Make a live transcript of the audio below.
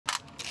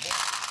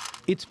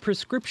It's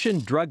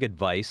prescription drug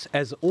advice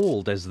as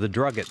old as the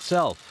drug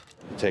itself.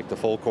 Take the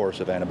full course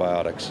of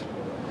antibiotics.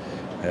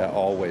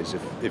 Always.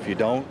 If you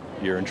don't,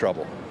 you're in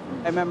trouble.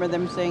 I remember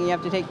them saying you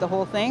have to take the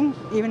whole thing,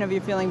 even if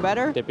you're feeling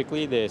better.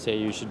 Typically, they say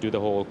you should do the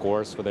whole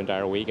course for the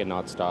entire week and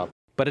not stop.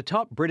 But a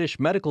top British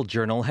medical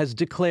journal has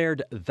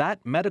declared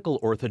that medical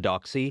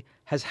orthodoxy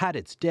has had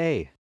its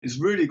day. It's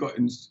really got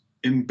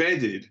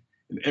embedded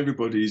in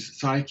everybody's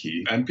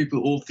psyche, and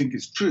people all think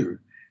it's true.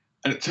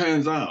 And it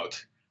turns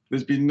out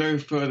there's been no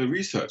further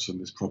research on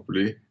this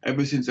properly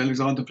ever since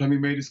Alexander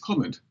Fleming made his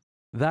comment.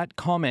 That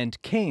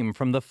comment came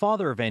from the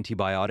father of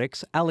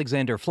antibiotics,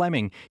 Alexander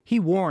Fleming. He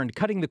warned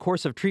cutting the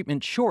course of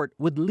treatment short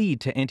would lead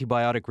to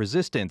antibiotic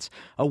resistance,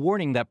 a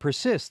warning that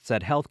persists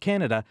at Health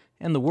Canada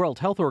and the World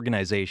Health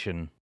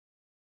Organization.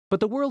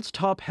 But the world's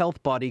top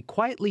health body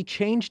quietly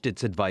changed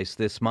its advice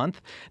this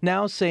month,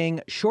 now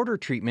saying shorter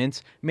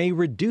treatments may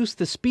reduce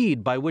the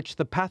speed by which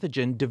the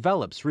pathogen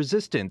develops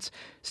resistance.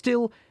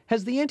 Still,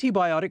 has the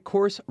antibiotic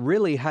course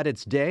really had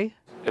its day?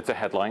 It's a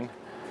headline.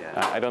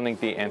 I don't think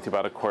the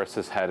antibiotic course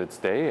has had its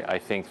day. I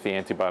think the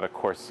antibiotic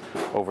course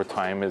over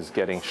time is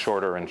getting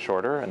shorter and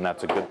shorter, and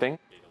that's a good thing.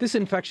 This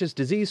infectious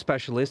disease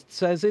specialist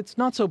says it's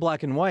not so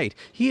black and white.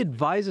 He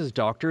advises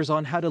doctors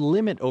on how to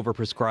limit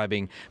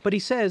overprescribing, but he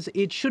says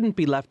it shouldn't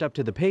be left up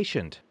to the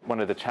patient. One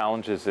of the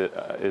challenges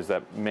is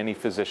that many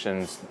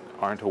physicians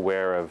aren't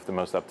aware of the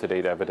most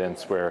up-to-date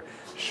evidence where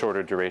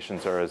shorter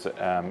durations are as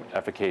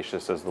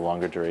efficacious as the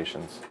longer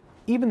durations.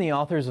 Even the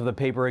authors of the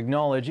paper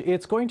acknowledge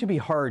it's going to be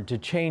hard to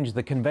change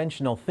the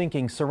conventional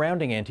thinking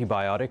surrounding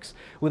antibiotics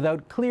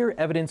without clear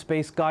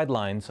evidence-based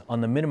guidelines on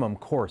the minimum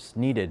course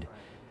needed.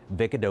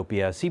 Vic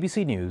Adopia,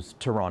 CBC News,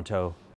 Toronto.